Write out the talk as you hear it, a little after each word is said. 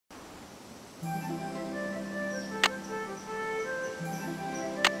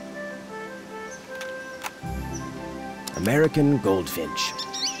American goldfinch.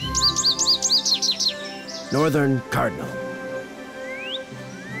 Northern cardinal.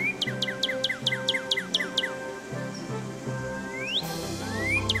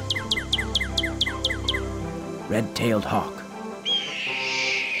 Red-tailed hawk.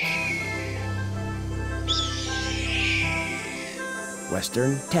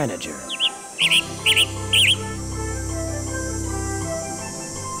 Western tanager.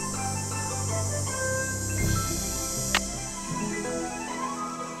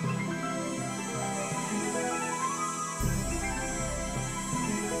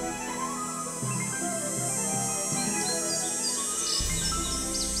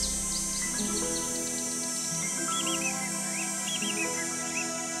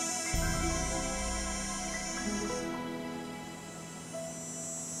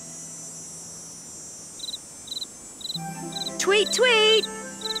 Tweet, tweet!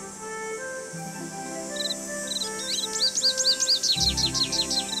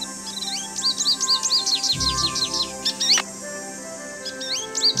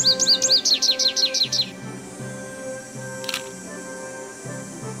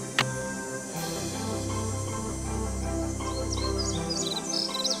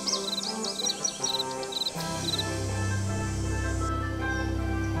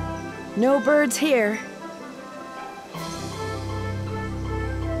 No birds here.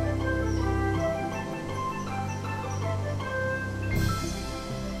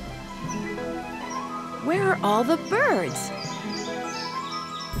 Where are all the birds?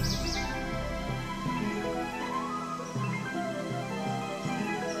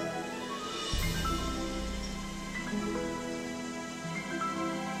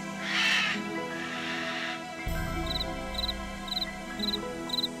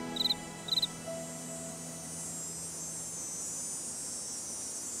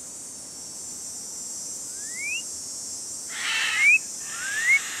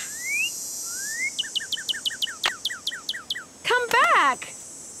 Come back!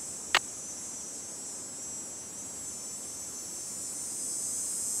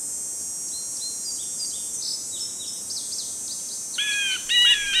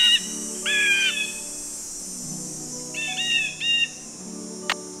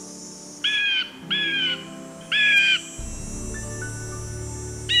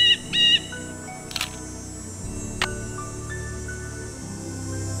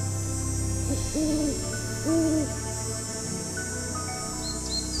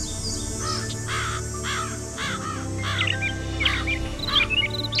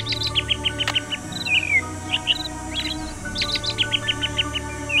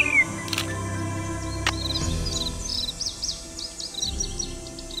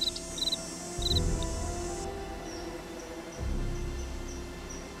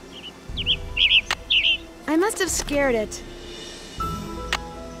 I must have scared it.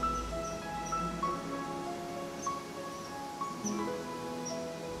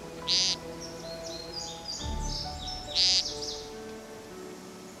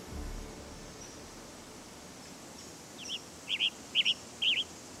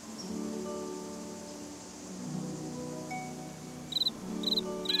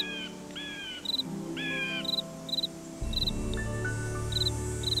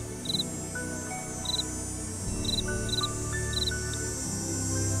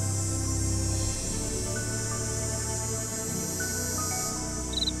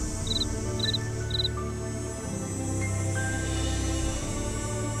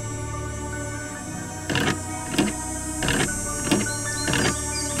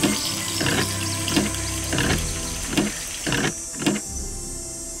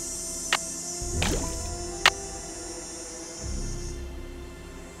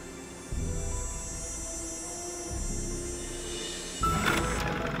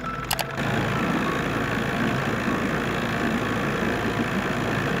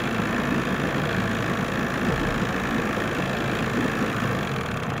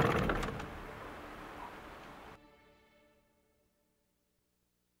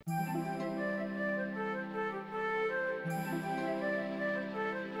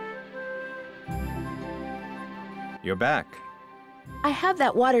 You're back. I have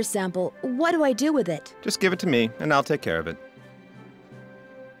that water sample. What do I do with it? Just give it to me, and I'll take care of it.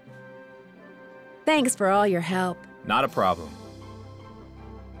 Thanks for all your help. Not a problem.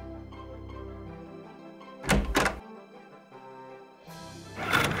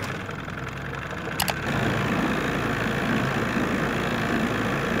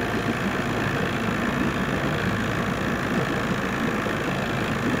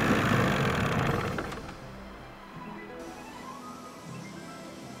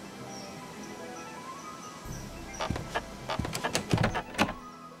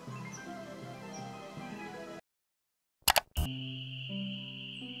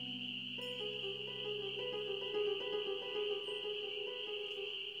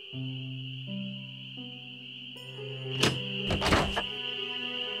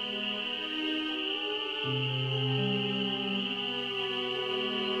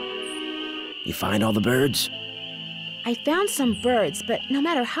 You find all the birds? I found some birds, but no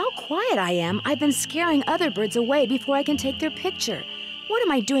matter how quiet I am, I've been scaring other birds away before I can take their picture. What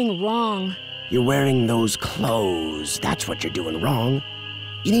am I doing wrong? You're wearing those clothes. That's what you're doing wrong.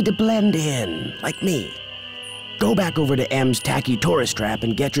 You need to blend in, like me. Go back over to M's tacky tourist trap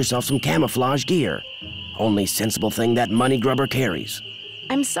and get yourself some camouflage gear. Only sensible thing that money grubber carries.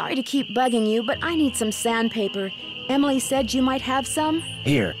 I'm sorry to keep bugging you, but I need some sandpaper. Emily said you might have some.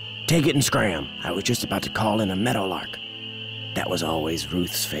 Here, take it and scram. I was just about to call in a meadowlark. That was always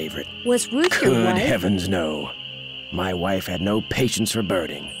Ruth's favorite. Was Ruth your Good wife? heavens, no. My wife had no patience for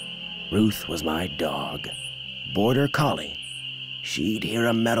birding. Ruth was my dog. Border collie. She'd hear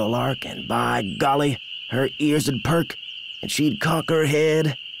a meadowlark, and by golly, her ears would perk, and she'd cock her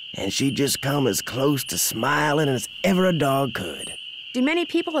head, and she'd just come as close to smiling as ever a dog could. Do many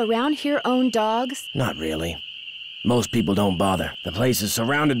people around here own dogs? Not really. Most people don't bother. The place is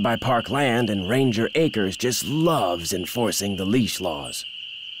surrounded by park land, and Ranger Acres just loves enforcing the leash laws.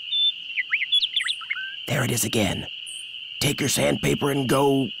 There it is again. Take your sandpaper and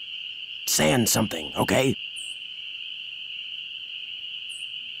go sand something, okay?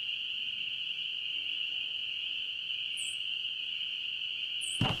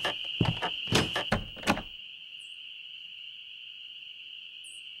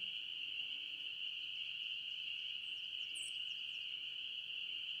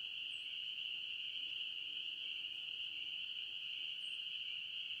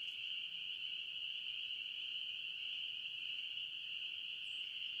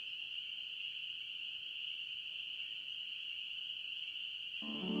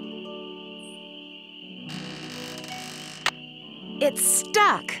 It's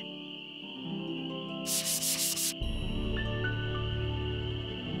stuck.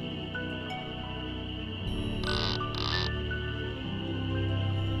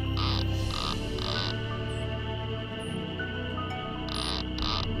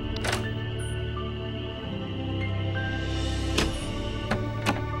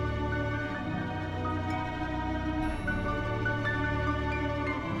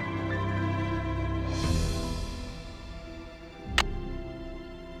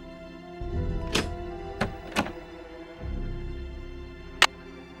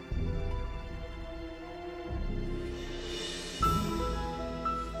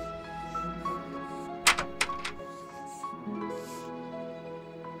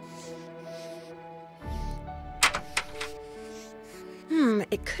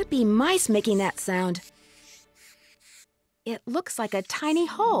 It could be mice making that sound. It looks like a tiny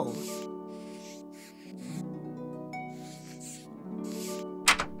hole.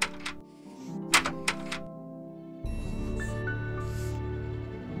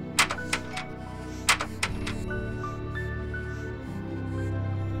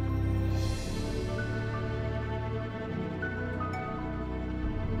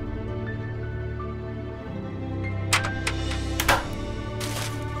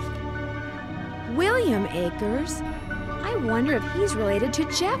 William Acres? I wonder if he's related to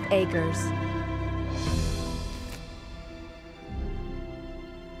Jeff Acres.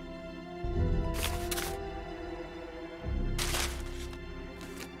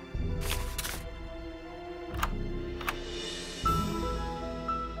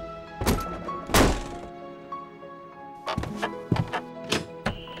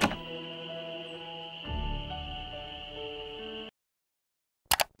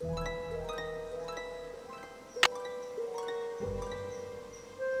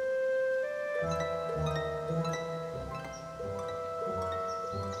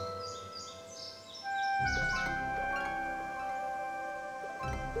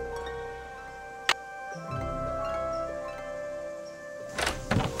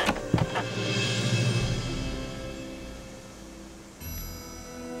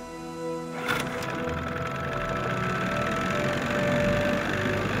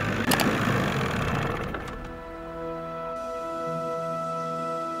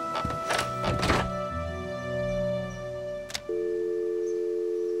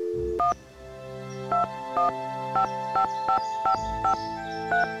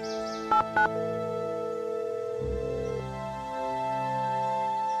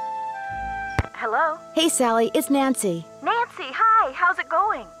 Hello? Hey, Sally, it's Nancy. Nancy, hi. How's it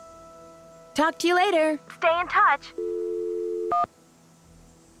going? Talk to you later. Stay in touch.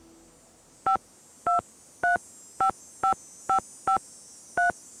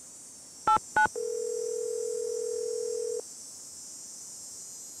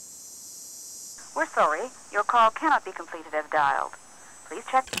 We're sorry. Your call cannot be completed as dialed. Please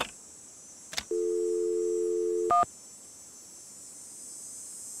check.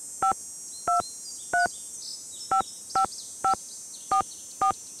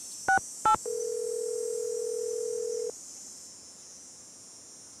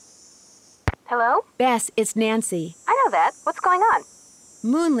 Bess, it's Nancy. I know that. What's going on?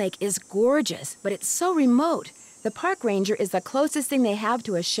 Moon Lake is gorgeous, but it's so remote. The park ranger is the closest thing they have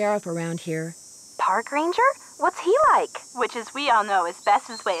to a sheriff around here. Park ranger? What's he like? Which, as we all know, is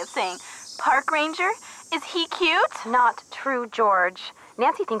Bess's way of saying, park ranger? Is he cute? Not true, George.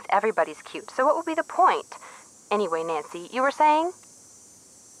 Nancy thinks everybody's cute, so what would be the point? Anyway, Nancy, you were saying?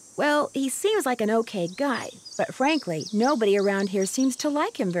 Well, he seems like an okay guy, but frankly, nobody around here seems to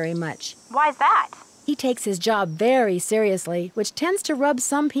like him very much. Why's that? He takes his job very seriously, which tends to rub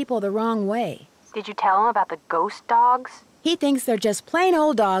some people the wrong way. Did you tell him about the ghost dogs? He thinks they're just plain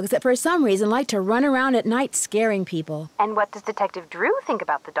old dogs that for some reason like to run around at night scaring people. And what does Detective Drew think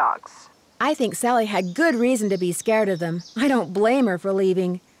about the dogs? I think Sally had good reason to be scared of them. I don't blame her for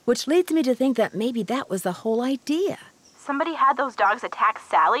leaving, which leads me to think that maybe that was the whole idea. Somebody had those dogs attack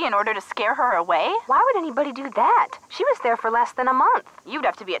Sally in order to scare her away? Why would anybody do that? She was there for less than a month. You'd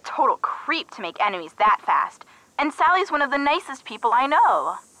have to be a total creep to make enemies that fast. And Sally's one of the nicest people I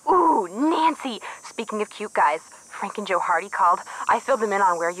know. Ooh, Nancy! Speaking of cute guys, Frank and Joe Hardy called. I filled them in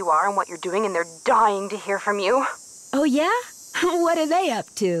on where you are and what you're doing, and they're dying to hear from you. Oh, yeah? What are they up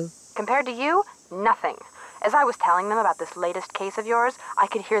to? Compared to you, nothing. As I was telling them about this latest case of yours, I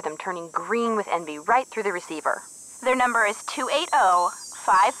could hear them turning green with envy right through the receiver. Their number is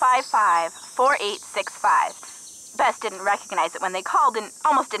 280-555-4865. Bess didn't recognize it when they called and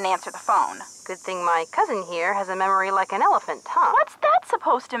almost didn't answer the phone. Good thing my cousin here has a memory like an elephant, huh? What's that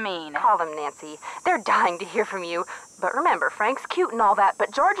supposed to mean? Call them, Nancy. They're dying to hear from you. But remember, Frank's cute and all that,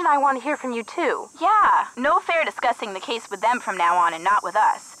 but George and I want to hear from you, too. Yeah, no fair discussing the case with them from now on and not with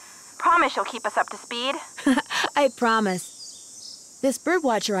us. Promise you'll keep us up to speed? I promise. This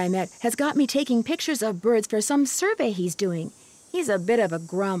birdwatcher I met has got me taking pictures of birds for some survey he's doing. He's a bit of a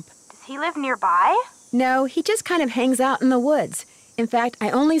grump. Does he live nearby? No, he just kind of hangs out in the woods. In fact, I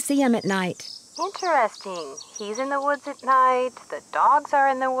only see him at night. Interesting. He's in the woods at night. The dogs are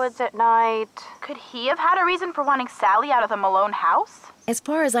in the woods at night. Could he have had a reason for wanting Sally out of the Malone house? As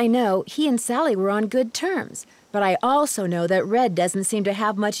far as I know, he and Sally were on good terms. But I also know that Red doesn't seem to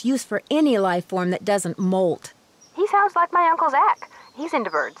have much use for any life form that doesn't molt. He sounds like my Uncle Zach. He's into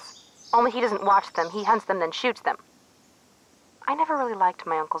birds. Only he doesn't watch them. He hunts them, then shoots them. I never really liked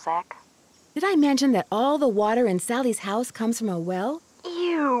my Uncle Zach. Did I mention that all the water in Sally's house comes from a well?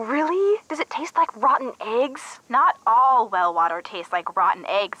 Ew, really? Does it taste like rotten eggs? Not all well water tastes like rotten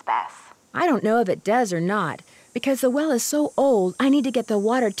eggs, Bess. I don't know if it does or not. Because the well is so old, I need to get the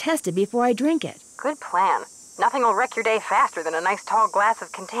water tested before I drink it. Good plan. Nothing will wreck your day faster than a nice tall glass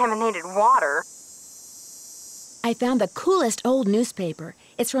of contaminated water. I found the coolest old newspaper.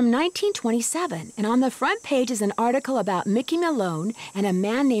 It's from 1927, and on the front page is an article about Mickey Malone and a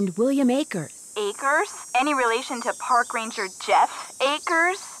man named William Akers. Akers? Any relation to Park Ranger Jeff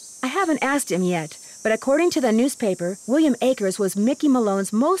Akers? I haven't asked him yet, but according to the newspaper, William Akers was Mickey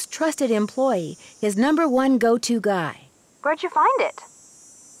Malone's most trusted employee, his #1 go-to guy. Where'd you find it?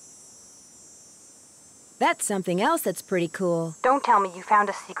 That's something else that's pretty cool. Don't tell me you found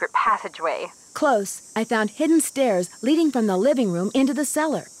a secret passageway. Close. I found hidden stairs leading from the living room into the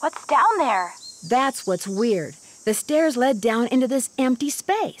cellar. What's down there? That's what's weird. The stairs led down into this empty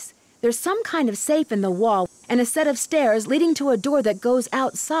space. There's some kind of safe in the wall and a set of stairs leading to a door that goes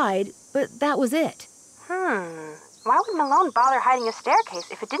outside, but that was it. Why would Malone bother hiding a staircase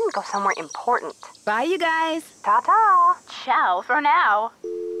if it didn't go somewhere important? Bye, you guys. Ta-ta! Ciao for now.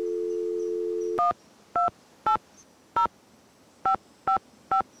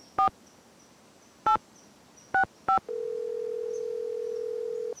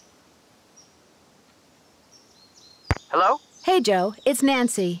 Hello? Hey, Joe. It's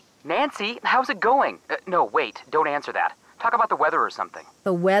Nancy. Nancy, how's it going? No, wait, don't answer that. Talk about the weather or something.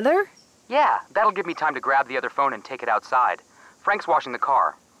 The weather? Yeah, that'll give me time to grab the other phone and take it outside. Frank's washing the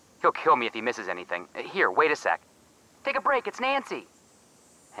car. He'll kill me if he misses anything. Here, wait a sec. Take a break, it's Nancy.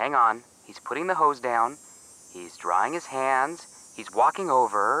 Hang on, he's putting the hose down. He's drying his hands. He's walking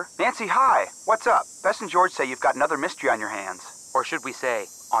over. Nancy, hi. What's up? Bess and George say you've got another mystery on your hands. Or should we say,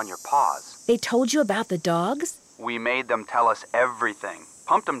 on your paws. They told you about the dogs? We made them tell us everything.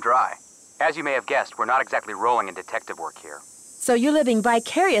 Pumped them dry. As you may have guessed, we're not exactly rolling in detective work here. So you're living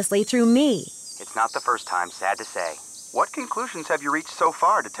vicariously through me. It's not the first time, sad to say. What conclusions have you reached so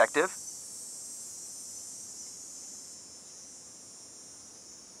far, Detective?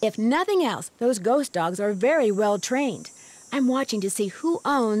 If nothing else, those ghost dogs are very well trained. I'm watching to see who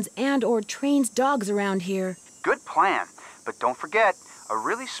owns and/or trains dogs around here. Good plan. But don't forget, a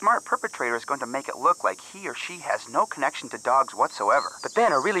really smart perpetrator is going to make it look like he or she has no connection to dogs whatsoever. But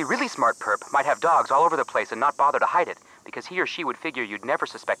then a really, really smart perp might have dogs all over the place and not bother to hide it, because he or she would figure you'd never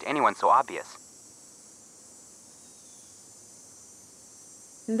suspect anyone so obvious.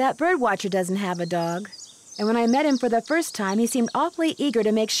 That birdwatcher doesn't have a dog. And when I met him for the first time, he seemed awfully eager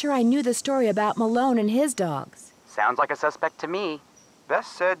to make sure I knew the story about Malone and his dogs. Sounds like a suspect to me. Bess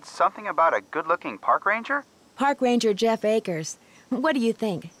said something about a good-looking park ranger? Park Ranger Jeff Akers. What do you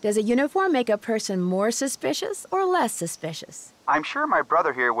think? Does a uniform make a person more suspicious or less suspicious? I'm sure my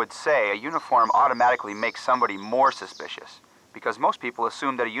brother here would say a uniform automatically makes somebody more suspicious, because most people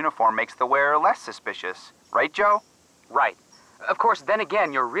assume that a uniform makes the wearer less suspicious. Right, Joe? Right. Of course, then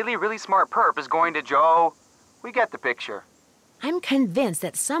again, your really, really smart perp is going to... Joe, we get the picture. I'm convinced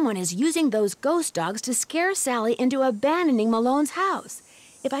that someone is using those ghost dogs to scare Sally into abandoning Malone's house.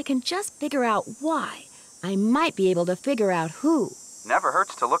 If I can just figure out why, I might be able to figure out who. Never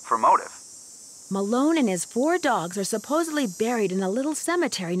hurts to look for motive. Malone and his 4 dogs are supposedly buried in a little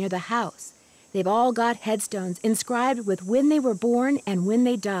cemetery near the house. They've all got headstones inscribed with when they were born and when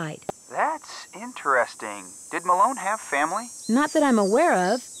they died. That's interesting. Did Malone have family? Not that I'm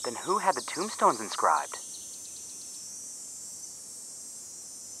aware of. Then who had the tombstones inscribed?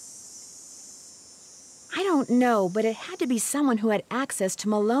 I don't know, but it had to be someone who had access to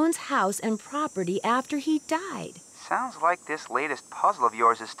Malone's house and property after he died. Sounds like this latest puzzle of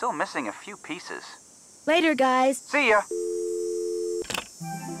yours is still missing a few pieces. Later, guys. See ya!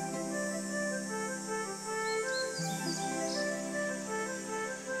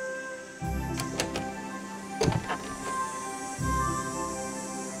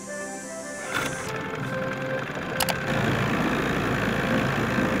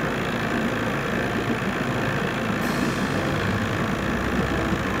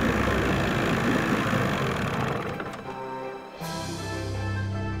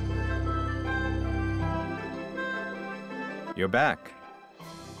 You're back.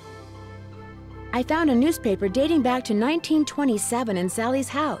 I found a newspaper dating back to 1927 in Sally's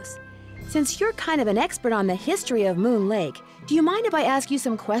house. Since you're kind of an expert on the history of Moon Lake, do you mind if I ask you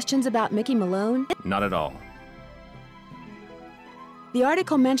some questions about Mickey Malone? Not at all. The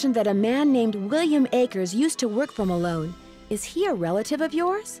article mentioned that a man named William Akers used to work for Malone. Is he a relative of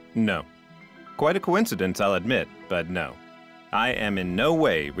yours? No. Quite a coincidence, I'll admit, but no. I am in no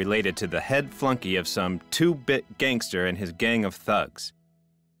way related to the head flunky of some 2-bit gangster and his gang of thugs.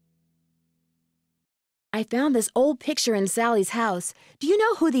 I found this old picture in Sally's house. Do you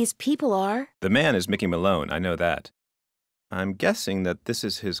know who these people are? The man is Mickey Malone, I know that. I'm guessing that this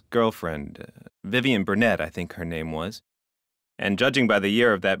is his girlfriend, Vivian Burnett, I think her name was. And judging by the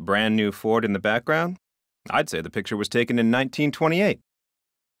year of that brand new Ford in the background, I'd say the picture was taken in 1928.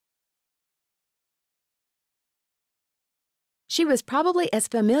 She was probably as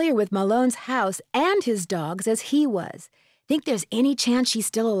familiar with Malone's house and his dogs as he was. Think there's any chance she's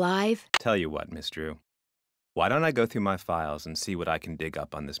still alive? Tell you what, Miss Drew. Why don't I go through my files and see what I can dig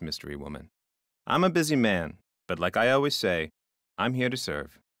up on this mystery woman? I'm a busy man, but like I always say, I'm here to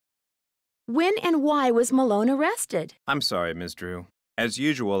serve. When and why was Malone arrested? I'm sorry, Miss Drew. As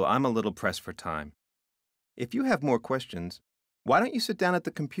usual, I'm a little pressed for time. If you have more questions, why don't you sit down at the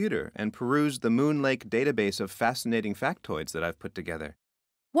computer and peruse the Moon Lake database of fascinating factoids that I've put together?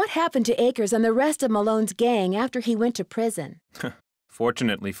 What happened to Akers and the rest of Malone's gang after he went to prison?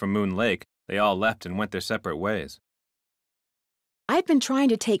 Fortunately for Moon Lake, they all left and went their separate ways. I've been trying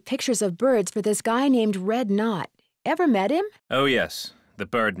to take pictures of birds for this guy named Red Knott. Ever met him? Oh yes, the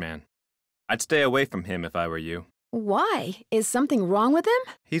Birdman. I'd stay away from him if I were you. Why? Is something wrong with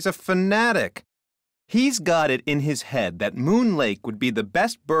him? He's a fanatic. He's got it in his head that Moon Lake would be the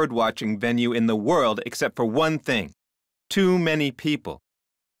best birdwatching venue in the world except for one thing: too many people.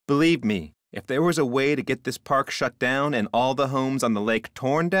 Believe me, if there was a way to get this park shut down and all the homes on the lake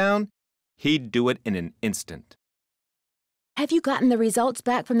torn down, he'd do it in an instant. Have you gotten the results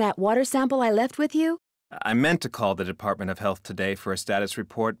back from that water sample I left with you? I meant to call the Department of Health today for a status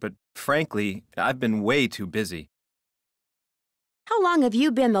report, but frankly, I've been way too busy. How long have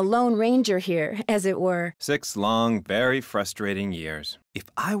you been the Lone Ranger here, as it were? 6 long, very frustrating years. If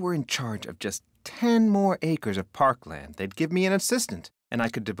I were in charge of just 10 more acres of parkland, they'd give me an assistant, and I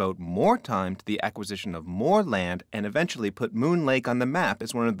could devote more time to the acquisition of more land and eventually put Moon Lake on the map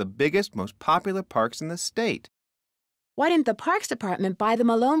as one of the biggest, most popular parks in the state. Why didn't the Parks Department buy the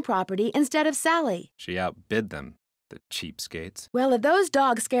Malone property instead of Sally? She outbid them, the cheapskates. Well, if those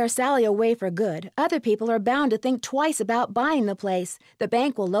dogs scare Sally away for good, other people are bound to think twice about buying the place. The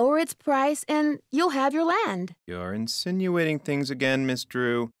bank will lower its price, and you'll have your land. You're insinuating things again, Miss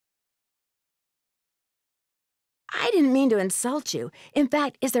Drew. I didn't mean to insult you. In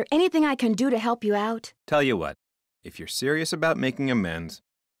fact, is there anything I can do to help you out? Tell you what, if you're serious about making amends,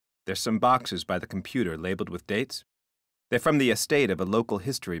 there's some boxes by the computer labeled with dates. They're from the estate of a local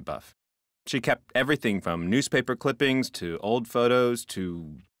history buff. She kept everything from newspaper clippings to old photos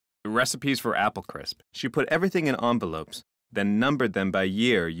to recipes for apple crisp. She put everything in envelopes, then numbered them by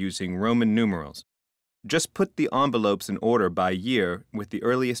year using Roman numerals. Just put the envelopes in order by year with the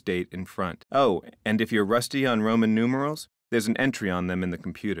earliest date in front. Oh, and if you're rusty on Roman numerals, there's an entry on them in the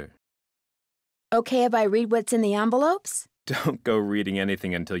computer. Okay if I read what's in the envelopes? Don't go reading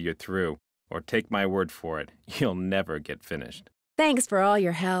anything until you're through, or take my word for it, you'll never get finished. Thanks for all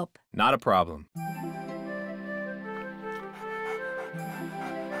your help. Not a problem.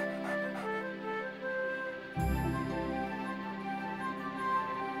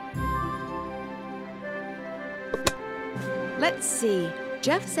 Let's see.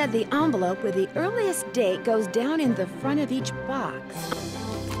 Jeff said the envelope with the earliest date goes down in the front of each box.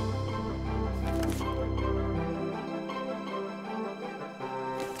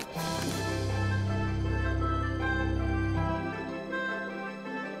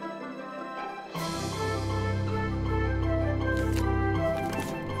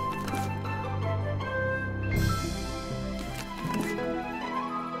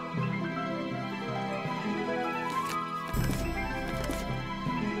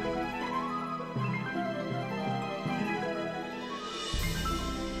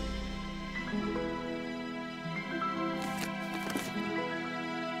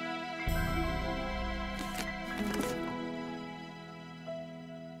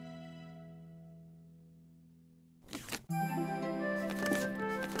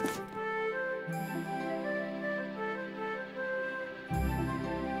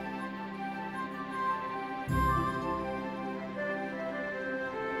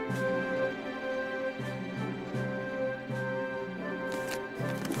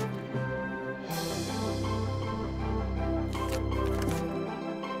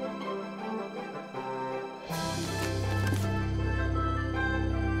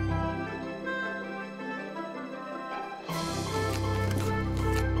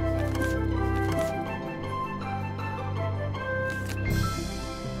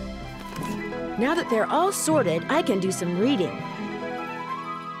 Now that they're all sorted, I can do some reading.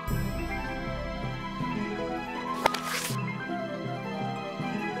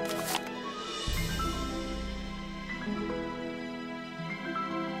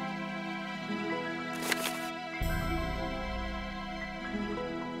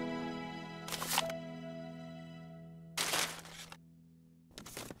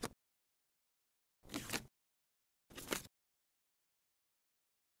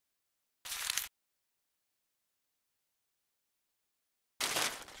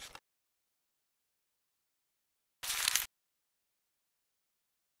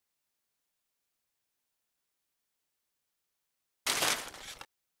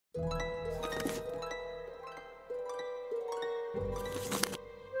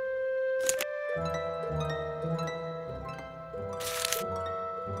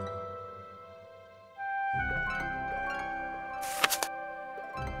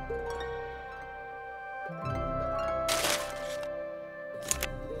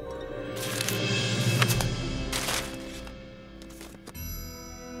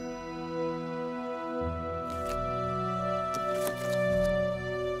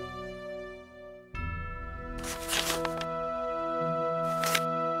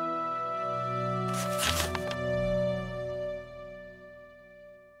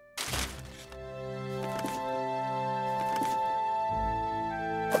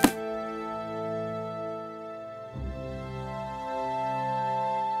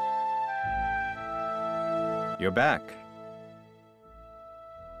 You're back.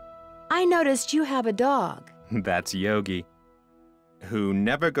 I noticed you have a dog. That's Yogi, who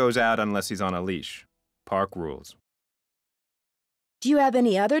never goes out unless he's on a leash. Park rules. Do you have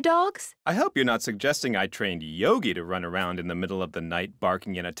any other dogs? I hope you're not suggesting I trained Yogi to run around in the middle of the night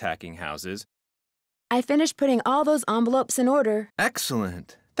barking and attacking houses. I finished putting all those envelopes in order.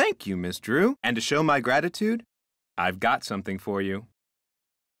 Excellent. Thank you, Miss Drew. And to show my gratitude, I've got something for you.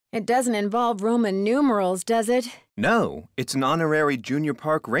 It doesn't involve Roman numerals, does it? No, it's an honorary Junior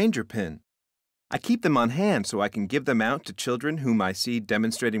Park Ranger pin. I keep them on hand so I can give them out to children whom I see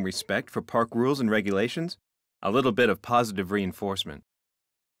demonstrating respect for park rules and regulations. A little bit of positive reinforcement.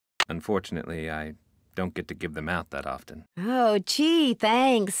 Unfortunately, I don't get to give them out that often. Oh, gee,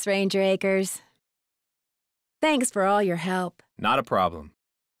 thanks, Ranger Akers. Thanks for all your help. Not a problem.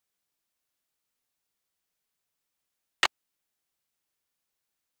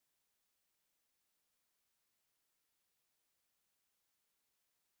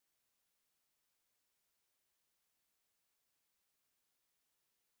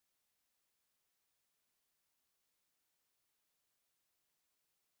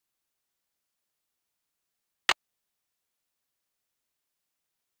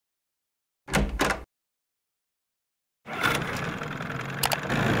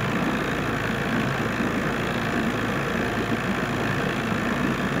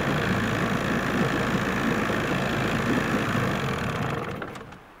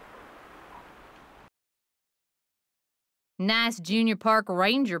 Nice Junior Park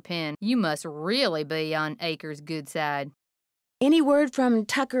Ranger pen. You must really be on Acres' good side. Any word from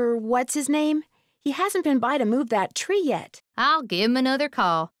Tucker, what's his name? He hasn't been by to move that tree yet. I'll give him another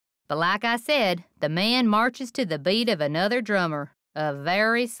call. But like I said, the man marches to the beat of another drummer. A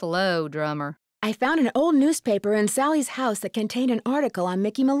very slow drummer. I found an old newspaper in Sally's house that contained an article on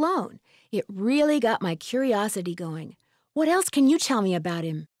Mickey Malone. It really got my curiosity going. What else can you tell me about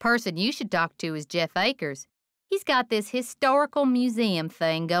him? Person you should talk to is Jeff Acres. He's got this historical museum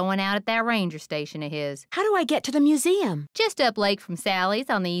thing going out at that ranger station of his. How do I get to the museum? Just up lake from Sally's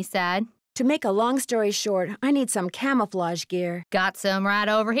on the east side. To make a long story short, I need some camouflage gear. Got some right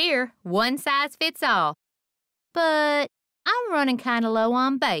over here. One size fits all. But I'm running kind of low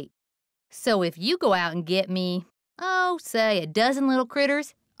on bait. So if you go out and get me, say a dozen little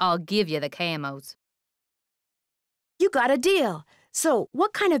critters, I'll give you the camos. You got a deal. So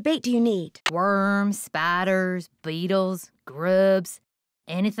what kind of bait do you need? Worms, spiders, beetles, grubs.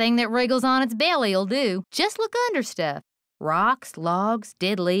 Anything that wriggles on its belly'll do. Just look under stuff. Rocks, logs,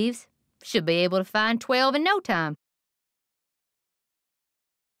 dead leaves. Should be able to find 12 in no time.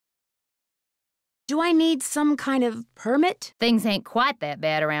 Do I need some kind of permit? Things ain't quite that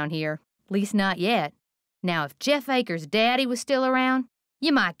bad around here. At least not yet. Now, if Jeff Acres' daddy was still around,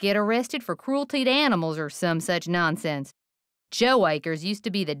 you might get arrested for cruelty to animals or some such nonsense. Joe Acres used to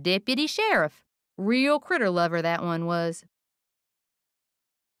be the deputy sheriff. Real critter lover, that one was.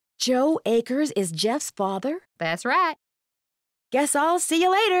 Joe Acres is Jeff's father? That's right. Guess I'll see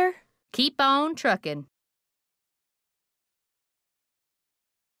you later. Keep on trucking.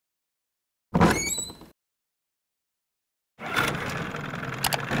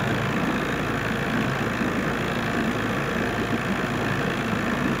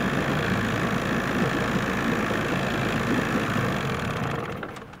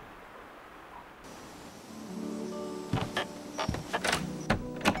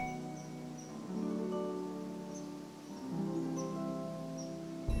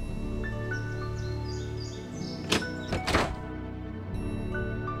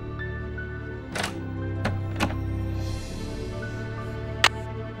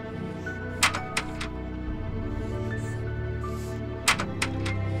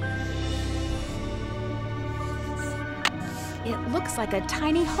 It looks like a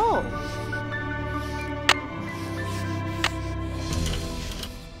tiny hole.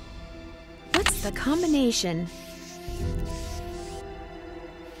 What's the combination?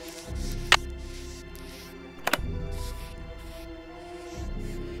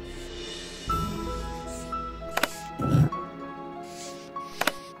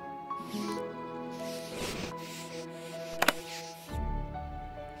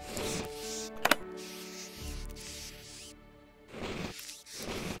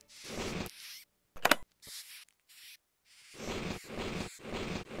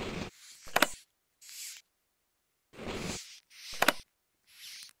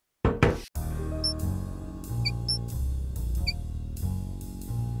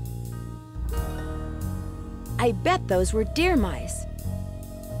 I bet those were deer mice.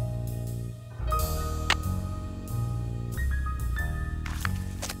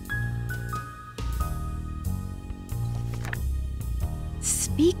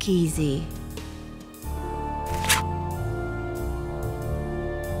 Speakeasy.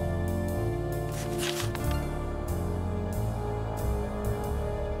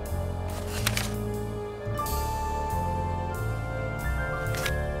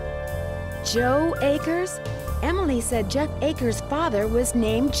 Joe Acres? Emily said Jeff Acres' father was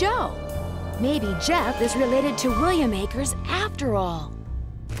named Joe. Maybe Jeff is related to William Acres after all.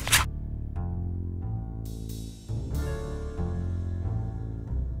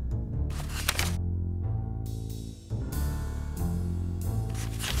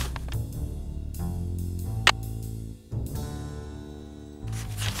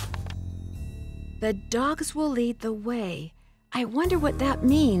 The dogs will lead the way. I wonder what that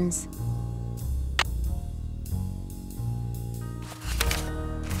means.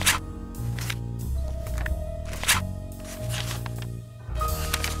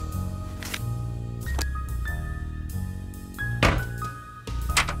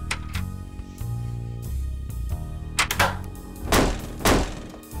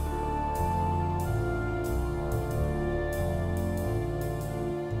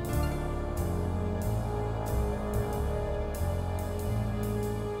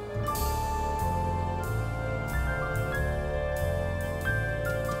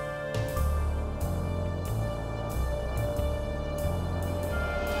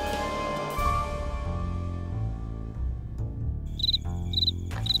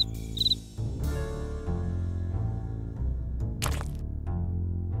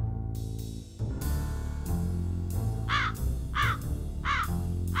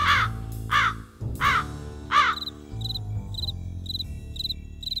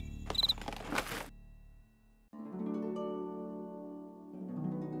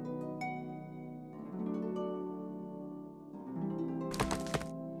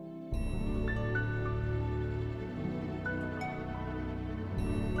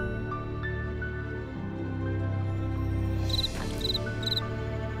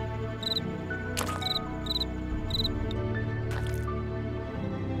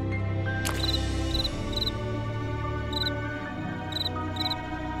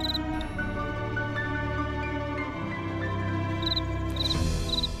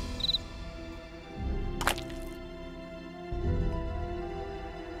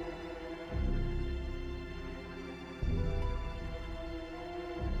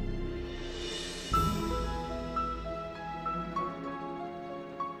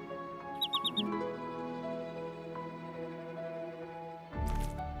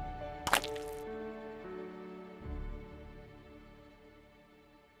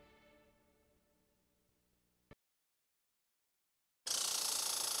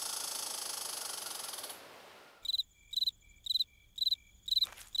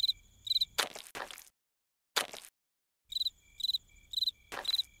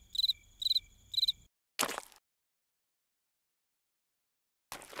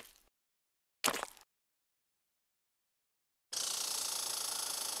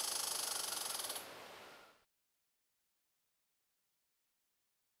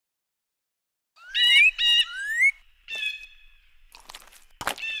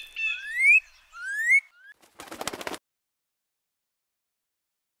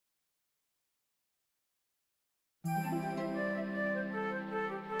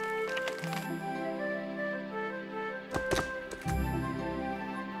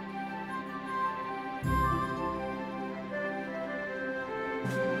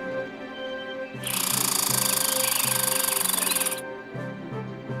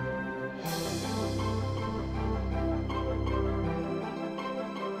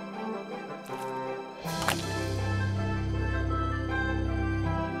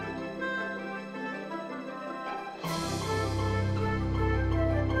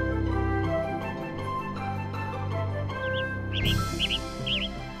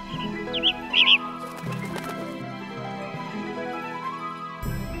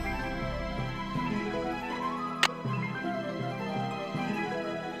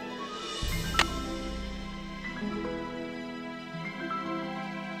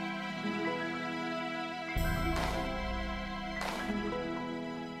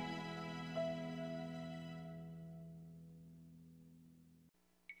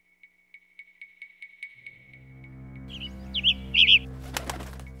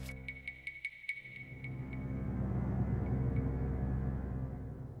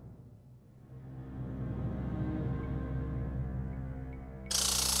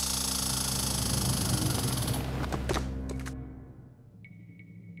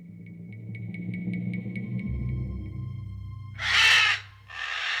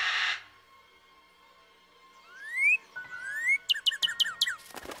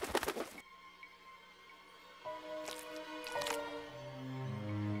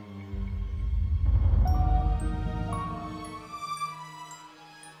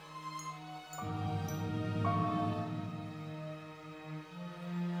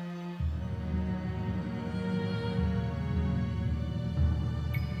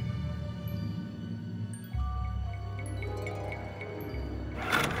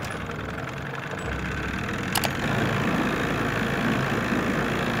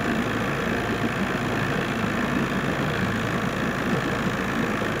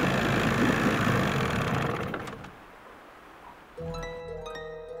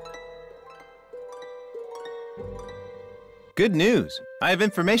 Good news. I have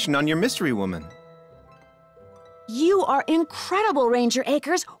information on your mystery woman. You are incredible, Ranger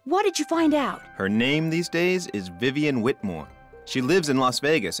Akers. What did you find out? Her name these days is Vivian Whitmore. She lives in Las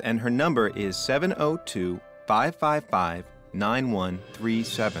Vegas, and her number is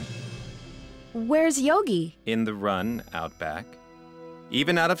 702-555-9137. Where's Yogi? In the run out back.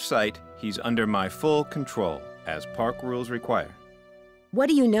 Even out of sight, he's under my full control, as park rules require. What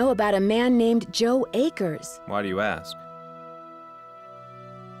do you know about a man named Joe Akers? Why do you ask?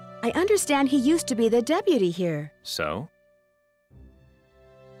 I understand he used to be the deputy here. So?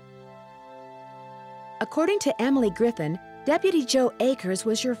 According to Emily Griffin, Deputy Joe Akers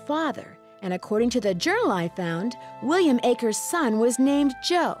was your father, and according to the journal I found, William Akers' son was named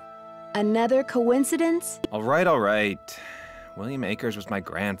Joe. Another coincidence? All right. William Akers was my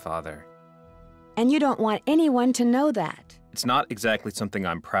grandfather. And you don't want anyone to know that. It's not exactly something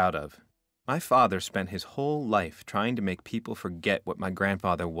I'm proud of. My father spent his whole life trying to make people forget what my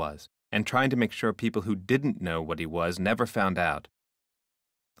grandfather was, and trying to make sure people who didn't know what he was never found out.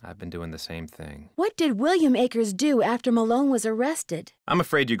 I've been doing the same thing. What did William Akers do after Malone was arrested? I'm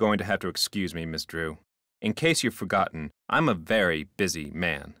afraid you're going to have to excuse me, Miss Drew. In case you've forgotten, I'm a very busy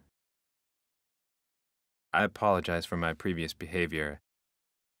man. I apologize for my previous behavior.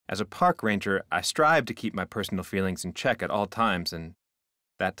 As a park ranger, I strive to keep my personal feelings in check at all times, and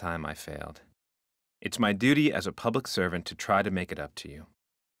that time I failed. It's my duty as a public servant to try to make it up to you.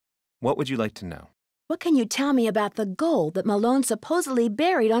 What would you like to know? What can you tell me about the gold that Malone supposedly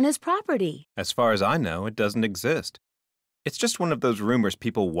buried on his property? As far as I know, it doesn't exist. It's just one of those rumors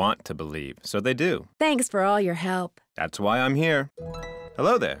people want to believe, so they do. Thanks for all your help. That's why I'm here.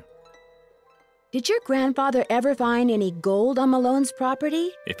 Hello there. Did your grandfather ever find any gold on Malone's property?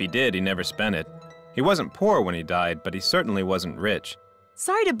 If he did, he never spent it. He wasn't poor when he died, but he certainly wasn't rich.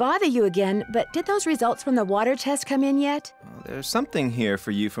 Sorry to bother you again, but did those results from the water test come in yet? Well, there's something here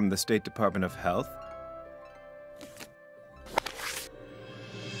for you from the State Department of Health.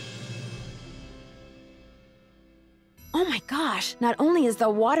 Oh my gosh, not only is the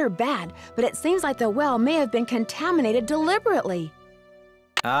water bad, but it seems like the well may have been contaminated deliberately.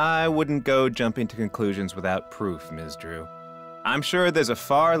 I wouldn't go jumping to conclusions without proof, Ms. Drew. I'm sure there's a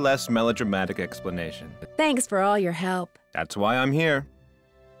far less melodramatic explanation. Thanks for all your help. That's why I'm here.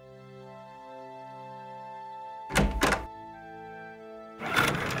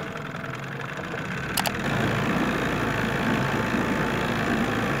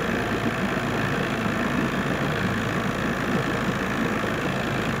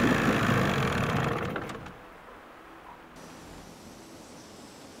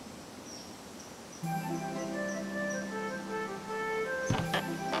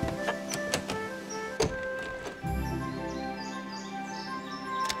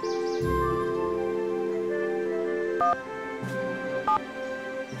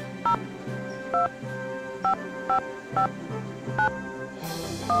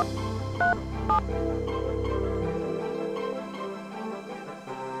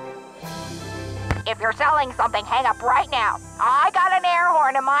 If you're selling something, hang up right now. I got an air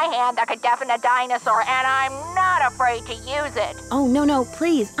horn in my hand that could deafen a dinosaur, and I'm not afraid to use it. Oh, no,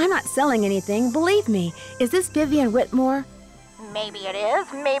 please. I'm not selling anything. Believe me. Is this Vivian Whitmore? Maybe it is,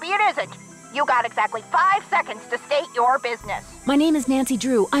 maybe it isn't. You got exactly 5 seconds to state your business. My name is Nancy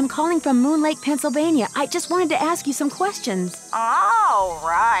Drew. I'm calling from Moon Lake, Pennsylvania. I just wanted to ask you some questions. Oh,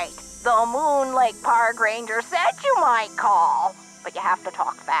 right. The Moon Lake Park Ranger said you might call. But you have to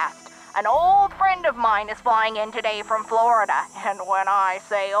talk fast. An old friend of mine is flying in today from Florida. And when I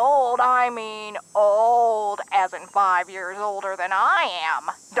say old, I mean old, as in 5 years older than I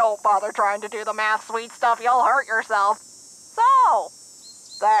am. Don't bother trying to do the math, sweet stuff. You'll hurt yourself. So,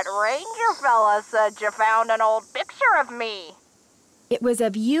 that ranger fella said you found an old picture of me. It was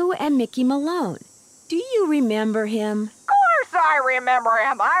of you and Mickey Malone. Do you remember him? Of course I remember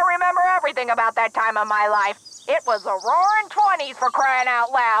him. I remember everything about that time of my life. It was the roaring 20s, for crying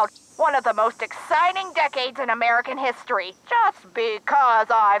out loud. One of the most exciting decades in American history. Just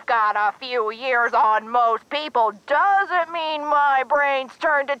because I've got a few years on most people doesn't mean my brain's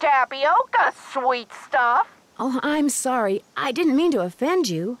turned to tapioca, sweet stuff. Oh, I'm sorry. I didn't mean to offend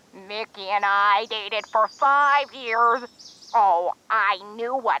you. Mickey and I dated for 5 years. Oh, I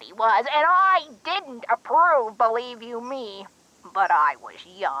knew what he was, and I didn't approve, believe you me. But I was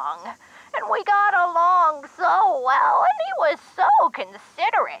young, and we got along so well, and he was so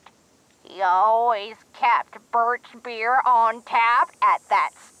considerate. He always kept birch beer on tap at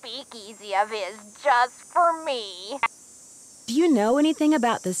that speakeasy of his just for me. Do you know anything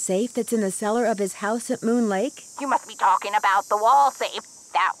about the safe that's in the cellar of his house at Moon Lake? You must be talking about the wall safe.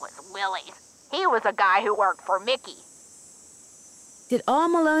 That was Willie's. He was a guy who worked for Mickey. Did all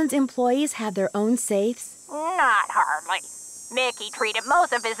Malone's employees have their own safes? Not hardly. Mickey treated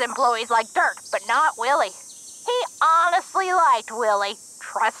most of his employees like dirt, but not Willie. He honestly liked Willie,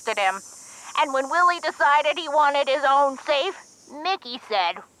 trusted him. And when Willie decided he wanted his own safe, Mickey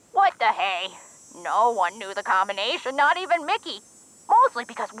said, "What the hey?" No one knew the combination, not even Mickey. Mostly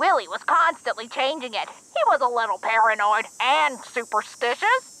because Willie was constantly changing it. He was a little paranoid and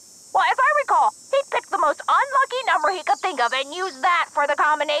superstitious. Well, as I recall, he picked the most unlucky number he could think of and used that for the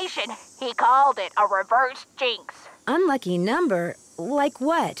combination. He called it a reverse jinx. Unlucky number? Like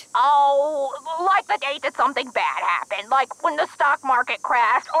what? Oh, like the date that something bad happened, like when the stock market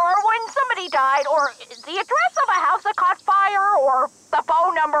crashed, or when somebody died, or the address of a house that caught fire, or the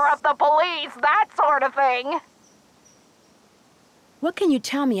phone number of the police, that sort of thing. What can you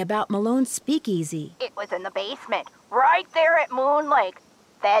tell me about Malone's speakeasy? It was in the basement, right there at Moon Lake.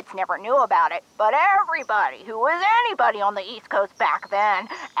 Feds never knew about it, but everybody who was anybody on the East Coast back then,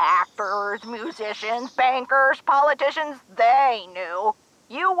 actors, musicians, bankers, politicians, they knew.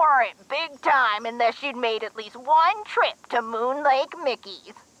 You weren't big time unless you'd made at least one trip to Moon Lake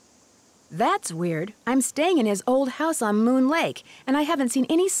Mickey's. That's weird. I'm staying in his old house on Moon Lake, and I haven't seen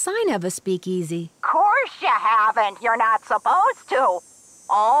any sign of a speakeasy. Course you haven't. You're not supposed to.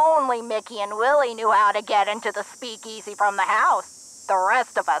 Only Mickey and Willie knew how to get into the speakeasy from the house. The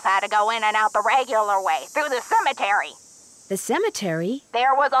rest of us had to go in and out the regular way, through the cemetery. The cemetery?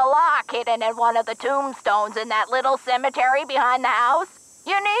 There was a lock hidden in one of the tombstones in that little cemetery behind the house.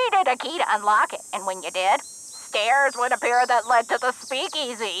 You needed a key to unlock it, and when you did, stairs would appear that led to the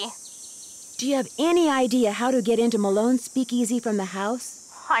speakeasy. Do you have any idea how to get into Malone's speakeasy from the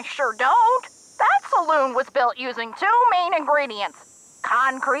house? I sure don't. That saloon was built using two main ingredients,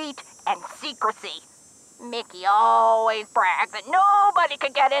 concrete and secrecy. Mickey always bragged that nobody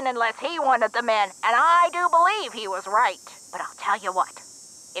could get in unless he wanted them in, and I do believe he was right. But I'll tell you what,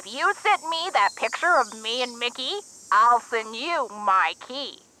 if you send me that picture of me and Mickey, I'll send you my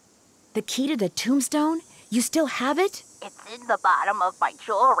key. The key to the tombstone? You still have it? It's in the bottom of my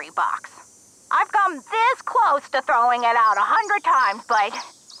jewelry box. I've come this close to throwing it out 100 times, but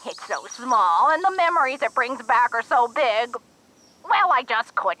it's so small, and the memories it brings back are so big. Well, I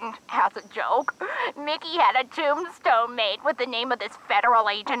just couldn't, as a joke. Mickey had a tombstone made with the name of this federal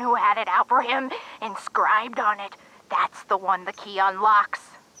agent who had it out for him, inscribed on it. That's the one the key unlocks.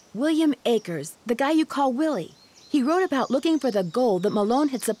 William Akers, the guy you call Willie. He wrote about looking for the gold that Malone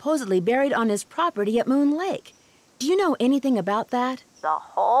had supposedly buried on his property at Moon Lake. Do you know anything about that? The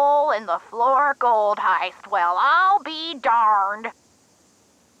hole in the floor gold heist. Well, I'll be darned.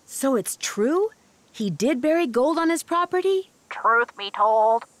 So it's true? He did bury gold on his property? Truth be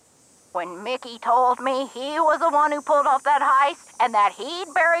told, when Mickey told me he was the one who pulled off that heist and that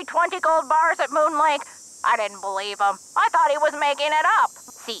he'd buried 20 gold bars at Moon Lake, I didn't believe him. I thought he was making it up.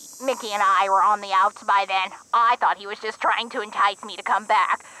 See, Mickey and I were on the outs by then. I thought he was just trying to entice me to come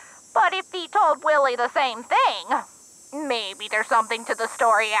back. But if he told Willie the same thing, maybe there's something to the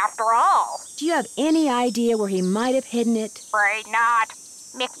story after all. Do you have any idea where he might have hidden it? Afraid not.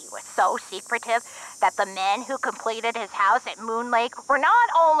 Mickey was so secretive that the men who completed his house at Moon Lake were not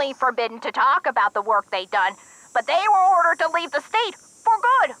only forbidden to talk about the work they'd done, but they were ordered to leave the state for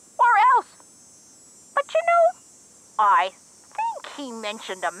good, or else. But you know, I think he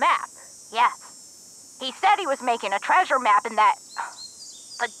mentioned a map. Yes. He said he was making a treasure map and that...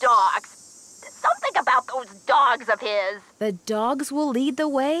 the dogs. Something about those dogs of his. The dogs will lead the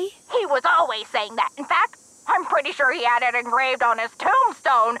way? He was always saying that. In fact, I'm pretty sure he had it engraved on his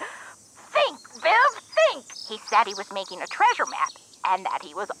tombstone. Think, Viv, think! He said he was making a treasure map, and that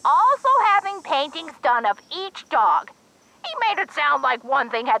he was also having paintings done of each dog. He made it sound like one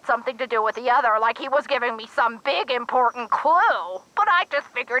thing had something to do with the other, like he was giving me some big important clue. But I just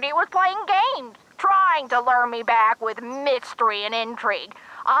figured he was playing games, trying to lure me back with mystery and intrigue.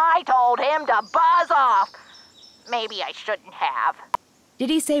 I told him to buzz off. Maybe I shouldn't have. Did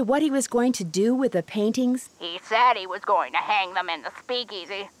he say what he was going to do with the paintings? He said he was going to hang them in the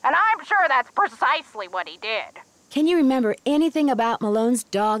speakeasy, and I'm sure that's precisely what he did. Can you remember anything about Malone's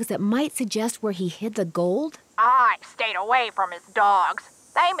dogs that might suggest where he hid the gold? I stayed away from his dogs.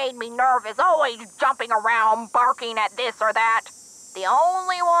 They made me nervous, always jumping around, barking at this or that. The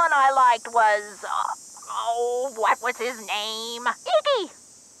only one I liked was, what was his name? Iggy.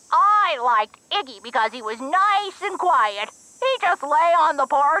 I liked Iggy because he was nice and quiet. He just lay on the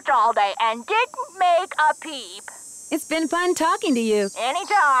porch all day and didn't make a peep. It's been fun talking to you.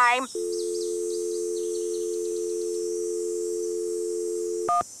 Anytime.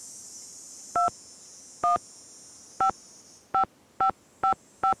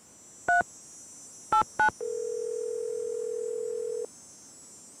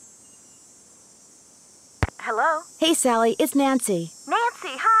 Hello? Hey, Sally, it's Nancy.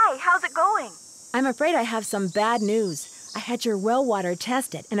 Nancy, hi. How's it going? I'm afraid I have some bad news. I had your well water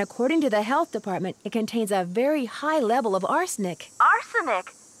tested, and according to the health department, it contains a very high level of arsenic.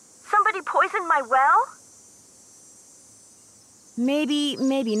 Arsenic? Somebody poisoned my well? Maybe,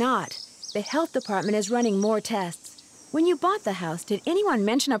 maybe not. The health department is running more tests. When you bought the house, did anyone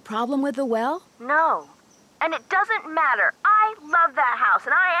mention a problem with the well? No. And it doesn't matter. I love that house,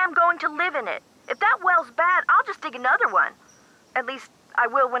 and I am going to live in it. If that well's bad, I'll just dig another one. At least I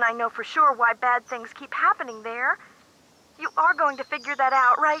will when I know for sure why bad things keep happening there. You are going to figure that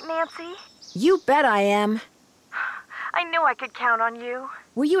out, right, Nancy? You bet I am. I knew I could count on you.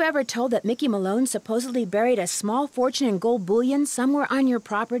 Were you ever told that Mickey Malone supposedly buried a small fortune in gold bullion somewhere on your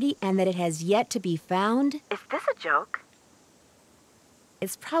property and that it has yet to be found? Is this a joke?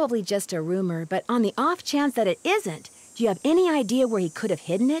 It's probably just a rumor, but on the off chance that it isn't, do you have any idea where he could have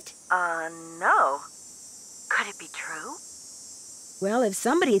hidden it? No. Could it be true? Well, if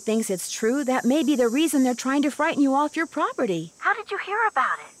somebody thinks it's true, that may be the reason they're trying to frighten you off your property. How did you hear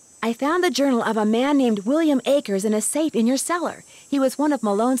about it? I found the journal of a man named William Akers in a safe in your cellar. He was one of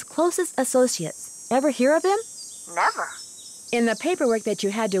Malone's closest associates. Ever hear of him? Never. In the paperwork that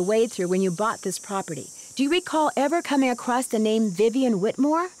you had to wade through when you bought this property, do you recall ever coming across the name Vivian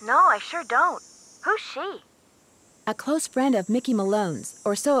Whitmore? No, I sure don't. Who's she? A close friend of Mickey Malone's,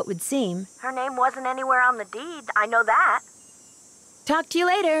 or so it would seem. Her name wasn't anywhere on the deed. I know that. Talk to you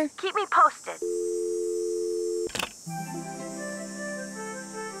later. Keep me posted.